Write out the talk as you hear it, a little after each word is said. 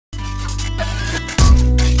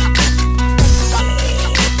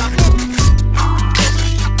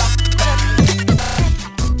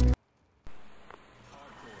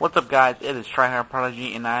What's up, guys? It is Tryhard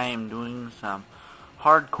Prodigy, and I am doing some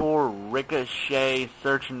hardcore Ricochet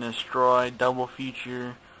Search and Destroy double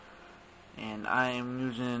feature, and I am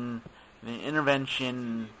using the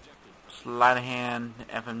Intervention, Sleight of Hand,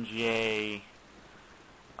 FMGA,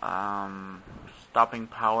 Stopping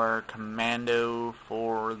Power, Commando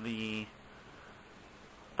for the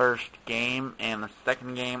first game, and the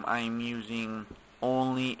second game I am using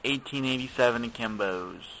only 1887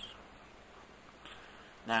 Akimbos.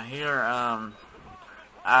 Now here,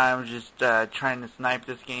 I'm just trying to snipe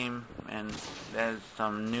this game, and there's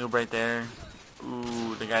some noob right there.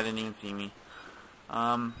 Ooh, the guy didn't even see me.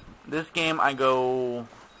 This game I go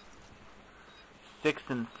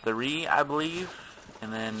 6-3, I believe,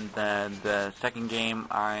 and then the second game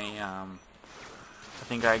I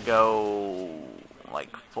think I go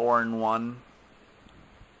like 4-1.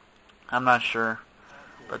 I'm not sure,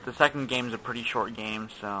 but the second game's a pretty short game,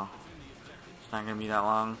 so it's not going to be that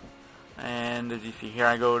long. And as you see here,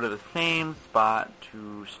 I go to the same spot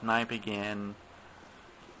to snipe again,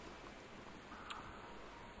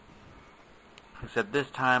 except this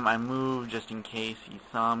time I move just in case he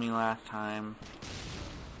saw me last time,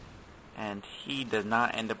 and he does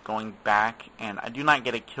not end up going back, and I do not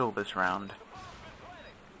get a kill this round.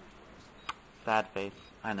 Sad face,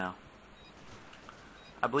 I know.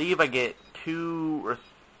 I believe I get 2 or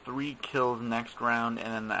 3 kills next round,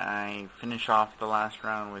 and then I finish off the last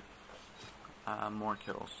round with more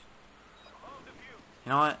kills. You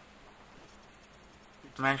know what?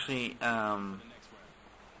 I'm actually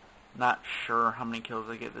not sure how many kills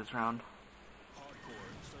I get this round,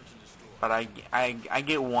 but I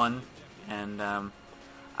get 1, and I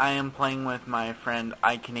am playing with my friend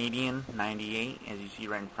iCanadian98, as you see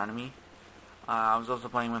right in front of me. I was also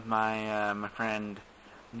playing with my my friend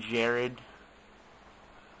Jared.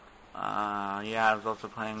 Yeah, I was also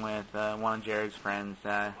playing with one of Jared's friends.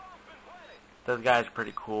 Those guys are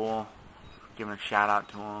pretty cool. Giving a shout out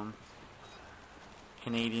to them.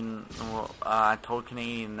 Canadian, I told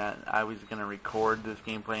Canadian that I was gonna record this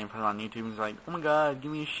gameplay and put it on YouTube. He's like, "Oh my God,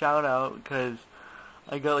 give me a shout out because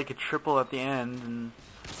I got like a triple at the end," and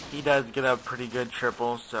he does get a pretty good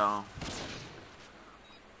triple. So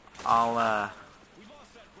I'll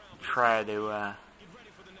try to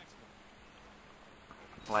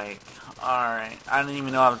like, alright, I didn't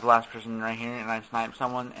even know I was the last person right here, and I sniped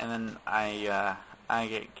someone, and then I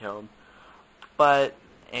get killed, but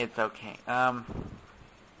it's okay. I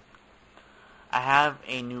have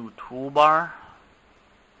a new toolbar,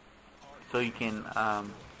 so you can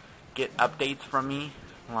get updates from me,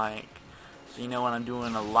 like, so you know when I'm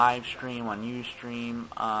doing a live stream on Ustream.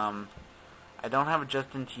 I don't have a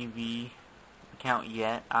Justin TV account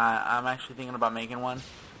yet. I'm actually thinking about making one.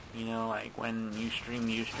 You know, like when you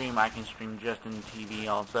stream, I can stream Justin TV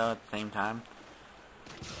also at the same time.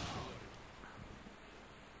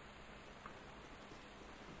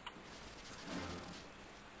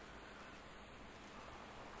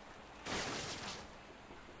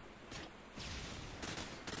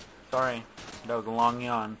 Sorry, that was a long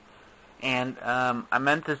yawn. And I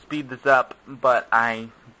meant to speed this up, but I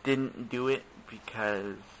didn't do it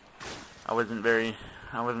because I wasn't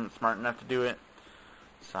smart enough to do it.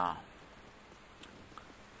 So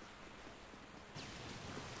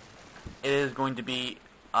it is going to be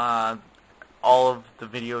all of the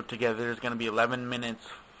video together is going to be 11 minutes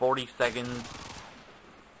 40 seconds.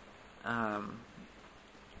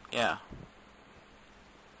 Yeah.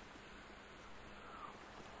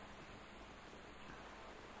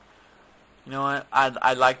 You know what?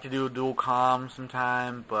 I'd like to do a dual comm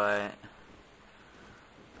sometime, but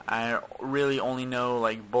I really only know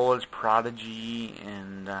like Bullet's Prodigy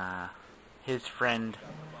and his friend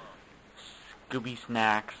Scooby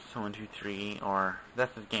Snacks 123, or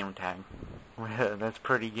that's his gamer tag. That's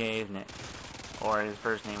pretty gay, isn't it? Or his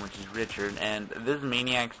first name, which is Richard. And this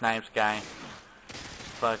Maniac Snipes guy,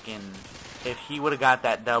 fucking, if he would have got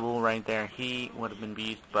that double right there, he would have been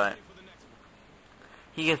beast. But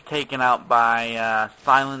he gets taken out by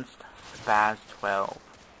Silenced Spaz 12.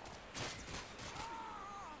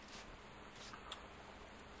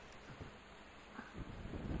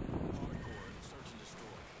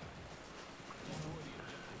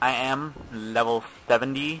 I am level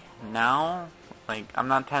 70 now. Like, I'm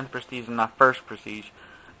not 10th prestige, I'm not 1st prestige,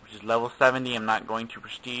 which is level 70. I'm not going to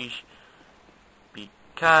prestige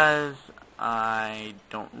because I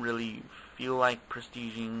don't really feel like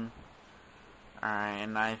prestiging. Alright,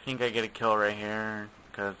 and I think I get a kill right here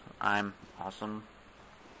because I'm awesome.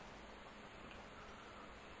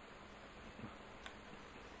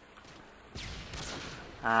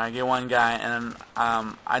 I get one guy, and then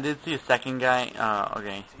I did see a second guy.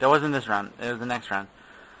 Okay, that wasn't this round. It was the next round.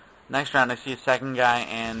 Next round I see a second guy,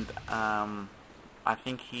 and I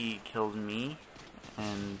think he kills me,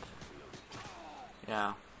 and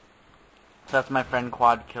yeah. So that's my friend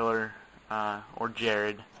Quad Killer, or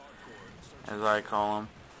Jared, as I call him.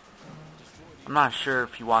 I'm not sure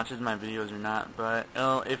if he watches my videos or not, but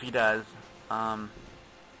if he does, that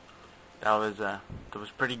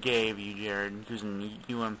was pretty gay of you, Jared, using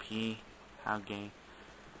UMP. How gay.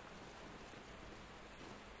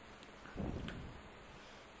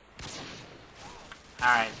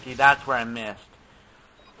 Alright, see, that's where I missed.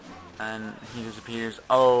 And he disappears.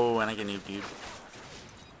 Oh, and I get nuked, dude.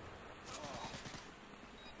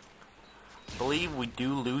 I believe we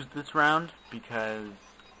do lose this round because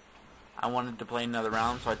I wanted to play another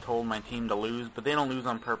round, so I told my team to lose, but they don't lose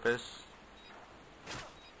on purpose.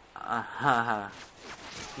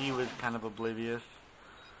 He was kind of oblivious.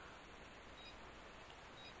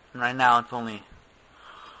 And right now it's only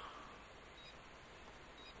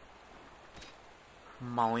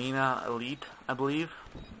Molina Elite, I believe,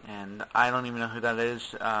 and I don't even know who that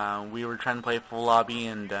is. We were trying to play full lobby,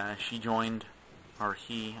 and she joined, or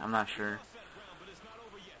he, I'm not sure.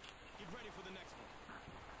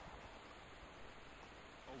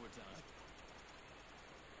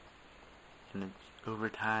 And it's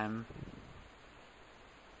overtime.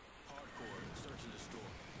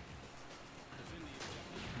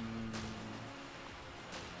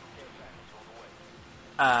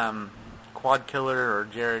 Quad Killer or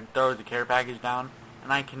Jared throws the care package down,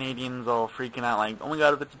 and I Canadians all freaking out like, oh my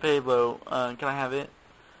god, if it's a Pablo, can I have it?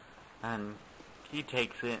 And he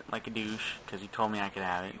takes it like a douche, because he told me I could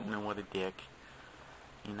have it. You know, what a dick.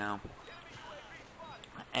 You know.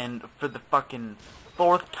 And for the fucking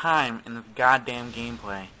 4th time in this goddamn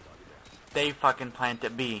gameplay, they fucking plant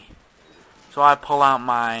at B. So I pull out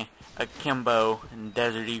my Akimbo and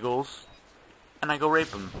Desert Eagles, and I go rape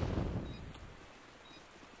them.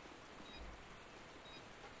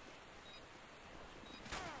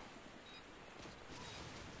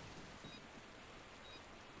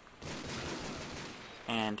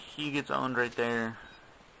 And he gets owned right there.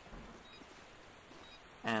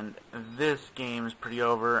 And this game is pretty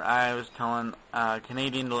over. I was telling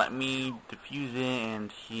Canadian to let me defuse it,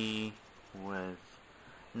 and he was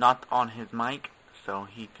not on his mic, so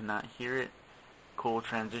he could not hear it. Cool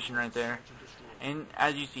transition right there. And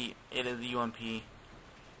as you see, it is a UMP.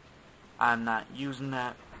 I'm not using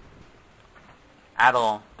that at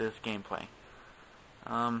all this gameplay.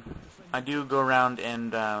 I do go around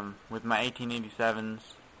and with my 1887s,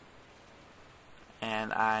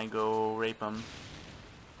 and I go rape them.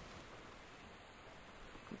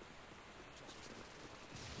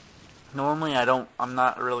 Normally I'm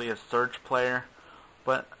not really a search player,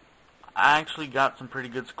 but I actually got some pretty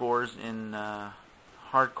good scores in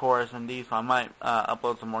hardcore SMD, so I might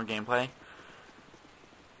upload some more gameplay.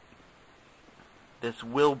 This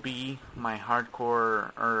will be my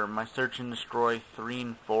hardcore, or my search and destroy 3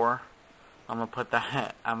 and 4. I'm gonna put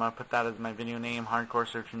that as my video name, hardcore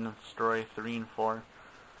search and destroy 3 and 4.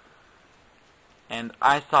 And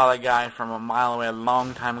I saw that guy from a mile away a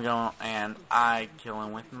long time ago, and I kill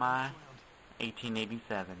him with my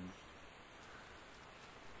 1887.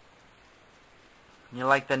 You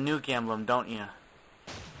like the nuke emblem, don't you?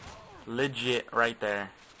 Legit right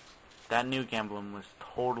there. That nuke emblem was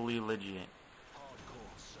totally legit.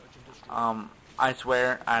 I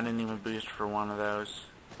swear I didn't even boost for one of those.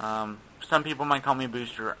 Some people might call me a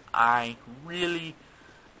booster. I really,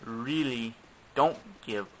 really don't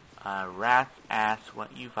give a rat's ass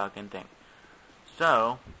what you fucking think.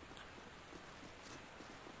 So,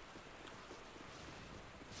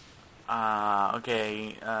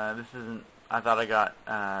 okay, this isn't, I thought I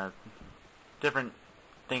got, different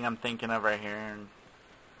thing I'm thinking of right here, and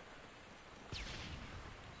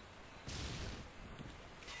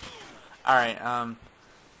alright,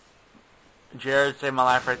 Jared saved my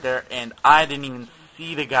life right there, and I didn't even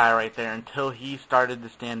see the guy right there until he started to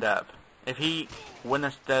stand up. If he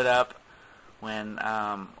wouldn't have stood up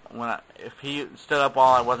if he stood up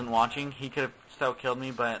while I wasn't watching, he could have still killed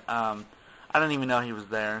me, but I didn't even know he was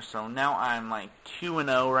there. So now I'm like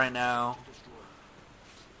 2-0 right now,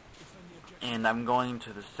 and I'm going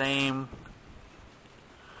to the same.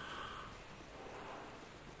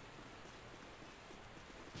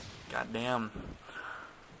 Goddamn.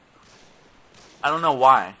 I don't know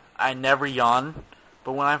why. I never yawn,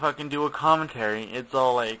 but when I fucking do a commentary, it's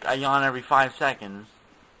all like, I yawn every 5 seconds.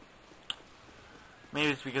 Maybe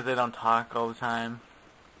it's because I don't talk all the time.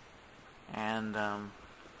 And,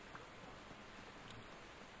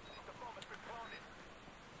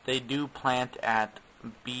 they do plant at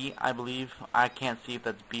B, I believe. I can't see if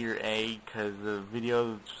that's B or A, because the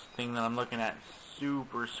video thing that I'm looking at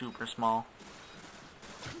super, super small.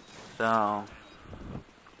 So,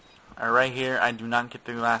 right here, I do not get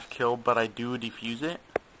the last kill, but I do defuse it.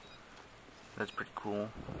 That's pretty cool.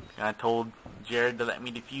 I told Jared to let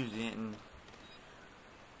me defuse it, and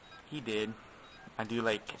he did. I do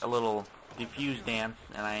like a little defuse dance,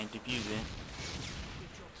 and I defuse it.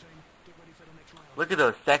 Look at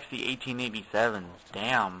those sexy 1887s.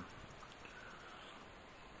 Damn.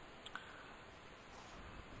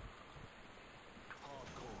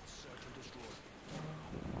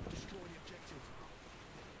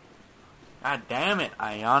 God damn it,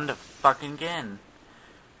 I yawned fucking again.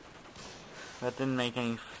 That didn't make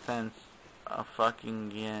any sense. A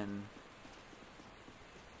fucking again.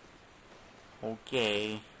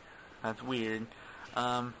 Okay. That's weird.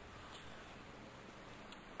 I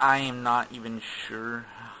am not even sure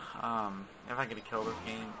if I could kill this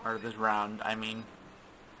game, or this round, I mean.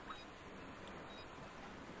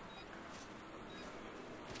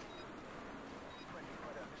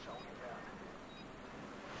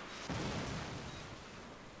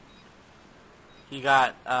 He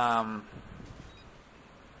got,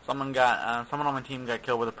 someone on my team got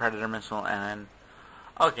killed with a Predator missile, and then,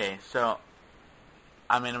 okay, so,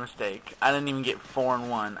 I made a mistake. I didn't even get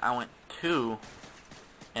 4-1. I went 2-0.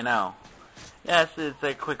 Yes, it's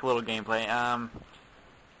a quick little gameplay.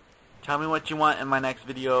 Tell me what you want in my next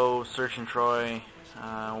video, Search and Troy,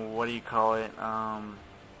 what do you call it,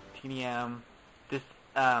 TDM. This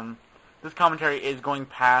commentary is going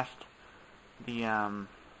past the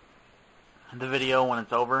video when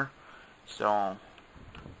it's over, so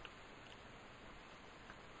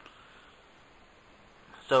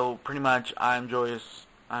pretty much I'm just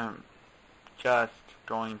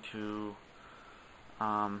going to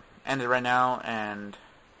end it right now, and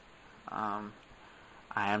I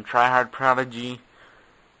am Tryhard Prodigy.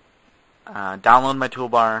 Download my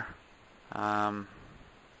toolbar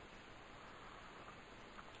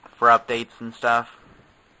for updates and stuff.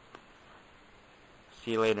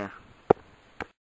 See you later.